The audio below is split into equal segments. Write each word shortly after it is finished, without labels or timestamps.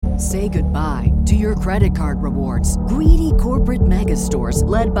Say goodbye to your credit card rewards. Greedy corporate mega stores,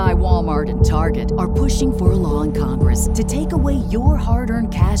 led by Walmart and Target, are pushing for a law in Congress to take away your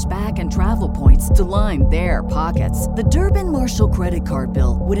hard-earned cash back and travel points to line their pockets. The Durbin-Marshall credit card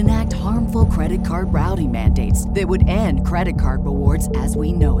bill would enact harmful credit card routing mandates that would end credit card rewards as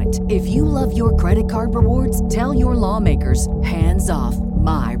we know it. If you love your credit card rewards, tell your lawmakers, hands off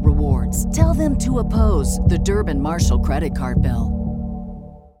my rewards. Tell them to oppose the Durbin-Marshall credit card bill.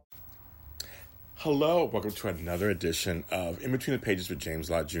 Hello, welcome to another edition of In Between the Pages with James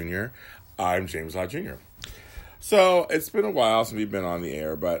Lott Jr. I'm James Lott Jr. So, it's been a while since we've been on the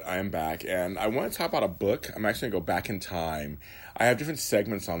air, but I am back, and I want to talk about a book. I'm actually going to go back in time. I have different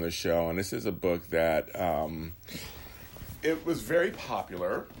segments on this show, and this is a book that it was very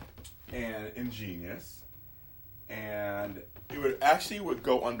popular and ingenious, and it would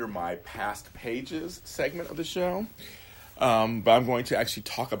go under my past pages segment of the show. But I'm going to actually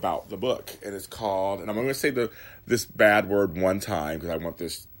talk about the book, and it's called, and I'm going to say this bad word one time because I want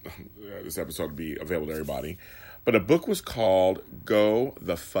this episode to be available to everybody. But the book was called Go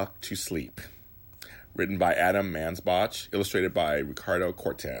the Fuck to Sleep, written by Adam Mansbach, illustrated by Ricardo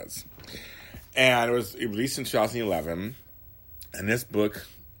Cortez. And it was released in 2011, and this book,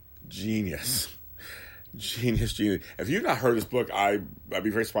 genius. Genius. If you've not heard of this book, I'd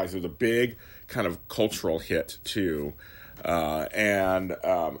be very surprised. It was a big kind of cultural hit, too. And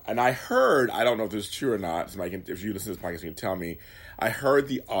I heard, I don't know if this is true or not, so if you listen to this podcast, you can tell me, I heard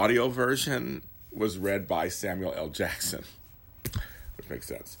the audio version was read by Samuel L. Jackson, which makes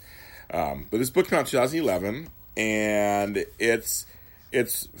sense. But this book came out in 2011, and it's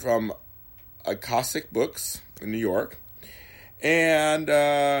from Akashic Books in New York. And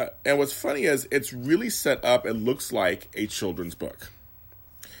what's funny is it's really set up, it looks like a children's book.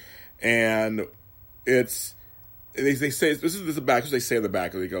 And it's, they say, this is the back, they say in the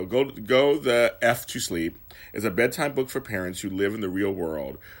back, they go the F to sleep is a bedtime book for parents who live in the real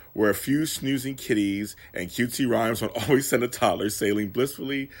world, where a few snoozing kitties and cutesy rhymes will always send a toddler sailing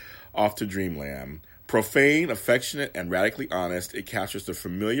blissfully off to dreamland. Profane, affectionate, and radically honest, it captures the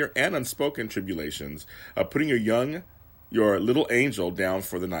familiar and unspoken tribulations of putting your little angel down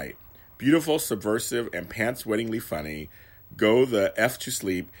for the night. Beautiful, subversive, and pants-wettingly funny, Go the F to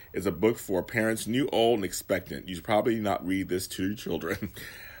Sleep is a book for parents new, old, and expectant. You should probably not read this to your children.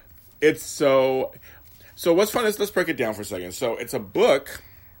 It's so what's fun is, let's break it down for a second. So it's a book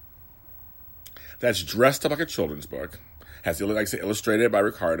that's dressed up like a children's book. Has, like I said, illustrated by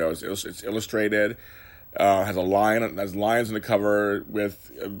Ricardo. It's illustrated. Has lions on the cover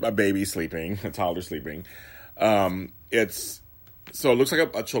with a baby sleeping, a toddler sleeping. So it looks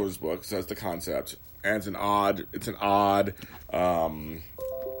like a children's book. So that's the concept, and it's an odd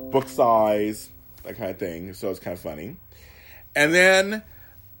book size, that kind of thing. So it's kind of funny, and then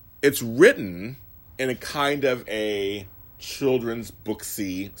it's written in a kind of a children's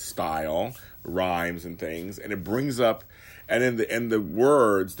booksy style, rhymes and things, and it brings up, and in the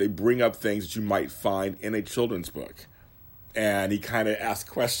words they bring up things that you might find in a children's book, and he kind of asks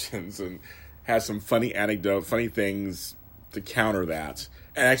questions and has some funny anecdote, funny things to counter that.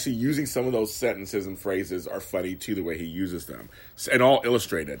 And actually using some of those sentences and phrases are funny, too, the way he uses them. And all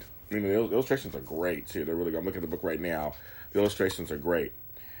illustrated. I mean, the illustrations are great, too. They're really good. I'm looking at the book right now. The illustrations are great.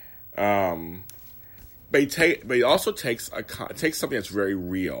 But he also takes something that's very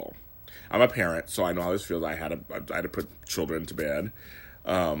real. I'm a parent, so I know how this feels. I had to put children to bed.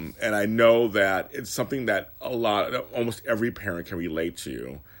 And I know that it's something that almost every parent can relate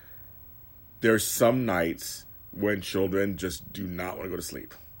to. There's some nights when children just do not want to go to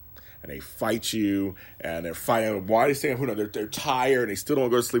sleep. And they fight you, and they're fighting. Why are they saying, they're tired, and they still don't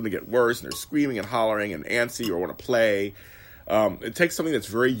want to go to sleep, and they get worse, and they're screaming and hollering and antsy or want to play. It takes something that's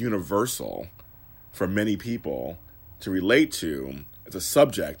very universal for many people to relate to as a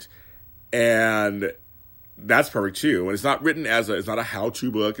subject, and that's perfect too. And it's not written it's not a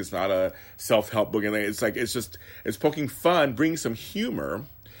how-to book, it's not a self-help book, it's poking fun, bringing some humor.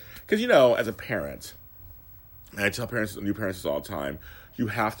 Because, as a parent, and I tell new parents this all the time, you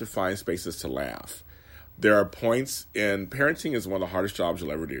have to find spaces to laugh. There are points in parenting is one of the hardest jobs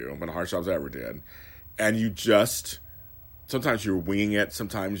you'll ever do, one of the hardest jobs I ever did. And sometimes you're winging it,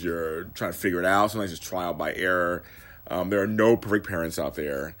 sometimes you're trying to figure it out, sometimes it's trial by error. There are no perfect parents out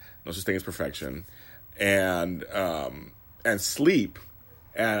there. No such thing as perfection. And sleep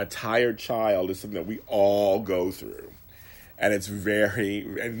and a tired child is something that we all go through. And it's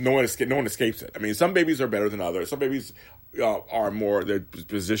no one escapes it. I mean, some babies are better than others. Some babies are more, their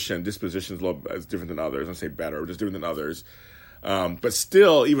disposition is different than others. I don't say better, just different than others. But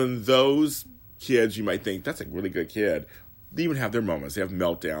still, even those kids, you might think, that's a really good kid. they even have their moments. They have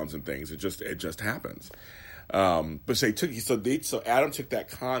meltdowns and things. It just happens. But so Adam took that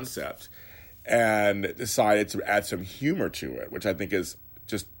concept and decided to add some humor to it, which I think is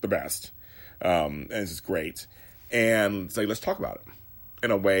just the best. And it's just great. And say, let's talk about it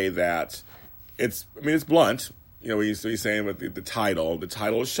in a way that it's blunt. He's saying with the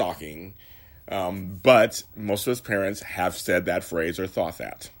title is shocking. But most of his parents have said that phrase or thought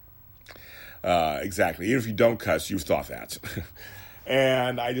that. Exactly. Even if you don't cuss, you've thought that.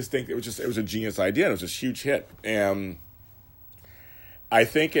 And I just think it was a genius idea. And it was a huge hit. And I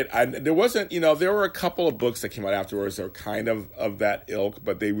think there wasn't, there were a couple of books that came out afterwards that were kind of that ilk,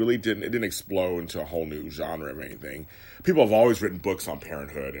 but it didn't explode into a whole new genre of anything. People have always written books on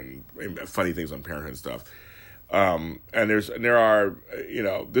parenthood and funny things on parenthood and stuff. And there are,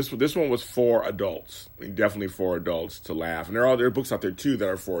 this one was for adults, definitely for adults to laugh. And there are books out there too that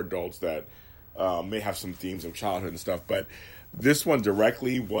are for adults that may have some themes of childhood and stuff, but this one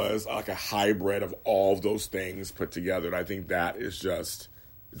directly was like a hybrid of all of those things put together. And I think that is just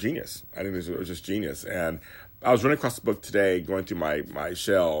genius. I think it was just genius. And I was running across the book today, going through my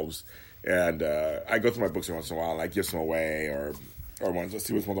shelves, and I go through my books every once in a while, and I give some away or ones, let's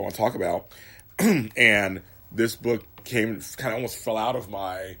see which ones I want to talk about. And this book kind of almost fell out of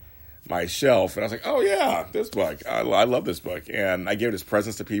my shelf, and I was like, oh yeah, this book. I love this book. And I gave it as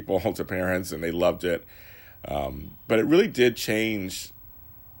presents to people, to parents, and they loved it. But it really did change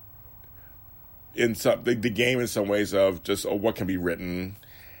the game in some ways of just what can be written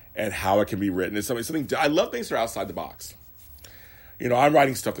and how it can be written. It's something I love things that are outside the box. I'm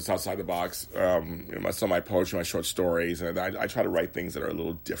writing stuff that's outside the box. Some of my poetry, my short stories, and I try to write things that are a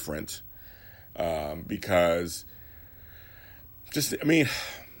little different because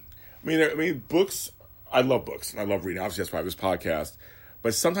books. I love books and I love reading. Obviously, that's why I have this podcast.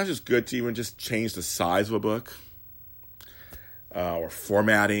 But sometimes it's good to even just change the size of a book or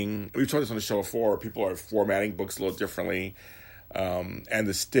formatting. We've talked this on the show before. People are formatting books a little differently. And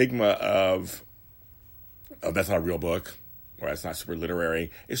the stigma of that's not a real book or that's not super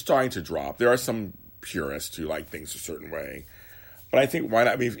literary is starting to drop. There are some purists who like things a certain way. But I think why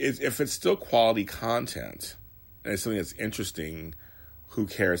not? If it's still quality content and it's something that's interesting, who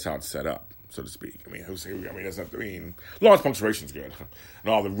cares how it's set up? So to speak. Lawrence punctuation's good. And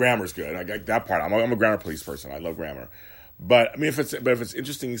all the grammar's good. I got that part. I'm a grammar police person. I love grammar. But if it's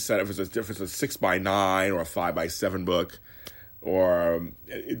interesting set, if it's a 6x9 or a 5x7 book, or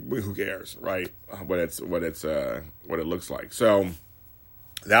who cares, right? What it looks like. So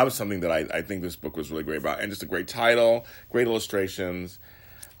that was something that I think this book was really great about, and just a great title, great illustrations.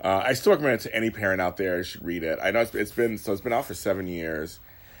 I still recommend it to any parent out there. You should read it. I know it's been out for 7 years.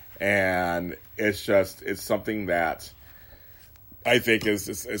 And it's something that I think is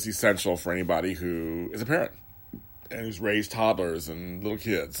essential for anybody who is a parent and who's raised toddlers and little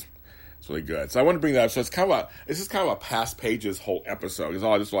kids. It's really good. So I want to bring that up. So this is kind of a past pages whole episode. Because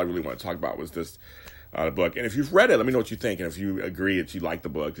all I really want to talk about was this the book. And if you've read it, let me know what you think. And if you agree that you like the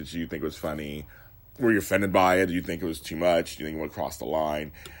book, that you think it was funny, were you offended by it? Do you think it was too much? Do you think it went across the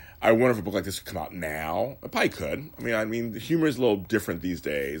line? I wonder if a book like this could come out now. It probably could. The humor is a little different these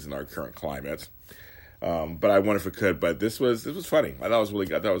days in our current climate. But I wonder if it could. But this was funny. I thought it was really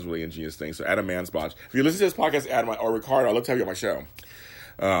good. I thought it was a really ingenious thing. So Adam Mansbach. If you listen to this podcast, Adam or Ricardo, I'd love to have you on my show.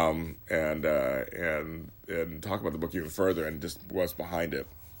 And talk about the book even further and just what's behind it.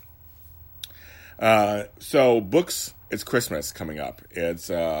 So books, it's Christmas coming up. It's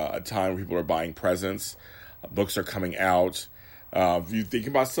a time where people are buying presents. Books are coming out. If you think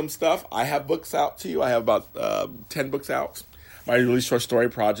about some stuff, I have books out too. I have about 10 books out. My really short story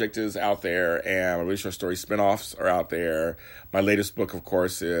project is out there, and my really short story spinoffs are out there. My latest book, of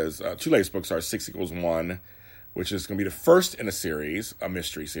course, is two latest books are 6 = 1, which is going to be the first in a series, a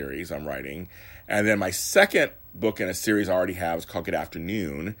mystery series I'm writing. And then my second book in a series I already have is called Good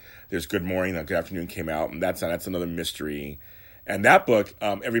Afternoon. There's Good Morning, Good Afternoon came out, and that's another mystery. And that book,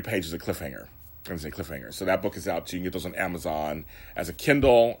 every page is a cliffhanger. Cliffhanger. So that book is out too. You can get those on Amazon as a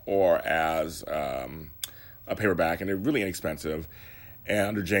Kindle or as a paperback, and they're really inexpensive. And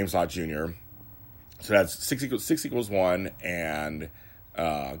under James Lott Jr. So that's 6 = 1 and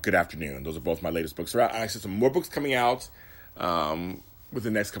Good Afternoon. Those are both my latest books. There are actually some more books coming out within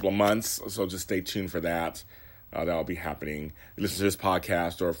the next couple of months, so just stay tuned for that. That'll be happening. Listen to this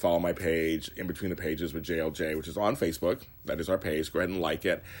podcast or follow my page, In Between the Pages with JLJ, which is on Facebook. That is our page. Go ahead and like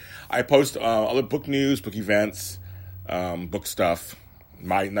it. I post other book news, book events, book stuff.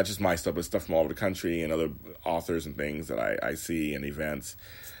 Not just my stuff, but stuff from all over the country and other authors and things that I see and events.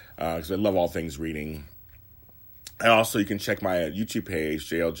 Because I love all things reading. And also, you can check my YouTube page,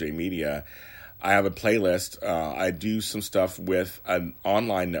 JLJ Media. I have a playlist. I do some stuff with an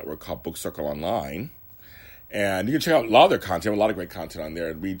online network called Book Circle Online. And you can check out a lot of their content. We have a lot of great content on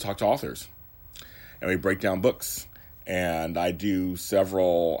there. We talk to authors. And we break down books. And I do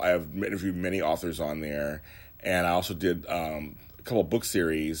I have interviewed many authors on there. And I also did a couple of book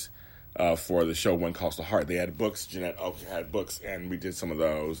series for the show When Calls to Heart. They had books. Jeanette Oak had books. And we did some of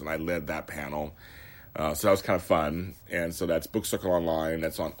those. And I led that panel. So that was kind of fun. And so that's Book Circle Online.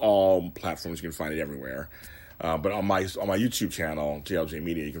 That's on all platforms. You can find it everywhere. But on my YouTube channel, JLJ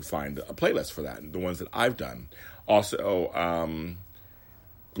Media, you can find a playlist for that, the ones that I've done. Also,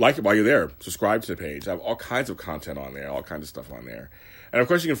 like it while you're there. Subscribe to the page. I have all kinds of content on there, all kinds of stuff on there. And, of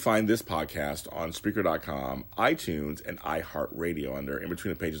course, you can find this podcast on Spreaker.com, iTunes, and iHeartRadio under In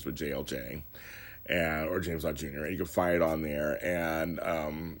Between the Pages with JLJ. Or James Lott Jr. And you can find it on there. And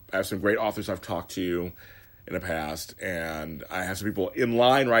I have some great authors I've talked to in the past. And I have some people in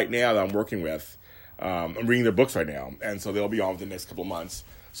line right now that I'm working with. I'm reading their books right now. And so they'll be on for the next couple of months.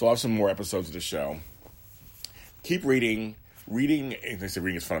 So I'll have some more episodes of the show. Keep reading. Reading, they say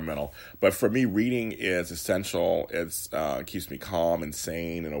reading is fundamental. But for me, reading is essential. It keeps me calm and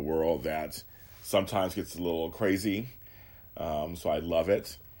sane in a world that sometimes gets a little crazy. So I love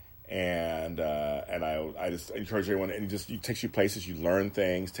it. And I just encourage everyone, and it takes you places, you learn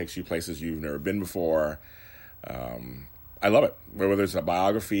things, takes you places you've never been before. I love it, whether it's a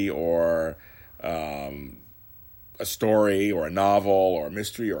biography or a story or a novel or a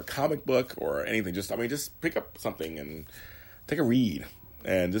mystery or a comic book or anything. Just pick up something and take a read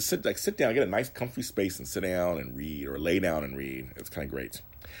and just sit down, get a nice comfy space and sit down and read or lay down and read. It's kind of great.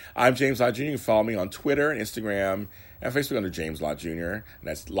 I'm James Lott Jr. You can follow me on Twitter and Instagram and Facebook under James Lott Jr. And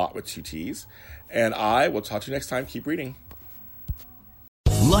that's Lott with 2 T's. And I will talk to you next time. Keep reading.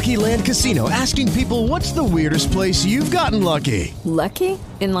 Lucky Land Casino, asking people, what's the weirdest place you've gotten lucky? Lucky?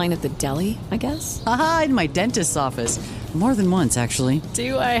 In line at the deli, I guess? Aha, in my dentist's office. More than once, actually.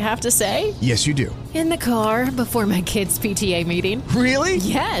 Do I have to say? Yes, you do. In the car before my kids' PTA meeting. Really?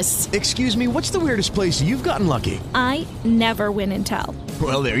 Yes. Excuse me, what's the weirdest place you've gotten lucky? I never win and tell.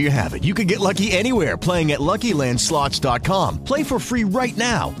 Well, there you have it. You can get lucky anywhere, playing at LuckyLandSlots.com. Play for free right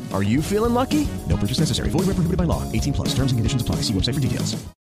now. Are you feeling lucky? No purchase necessary. Void where prohibited by law. 18+. Terms and conditions apply. See website for details.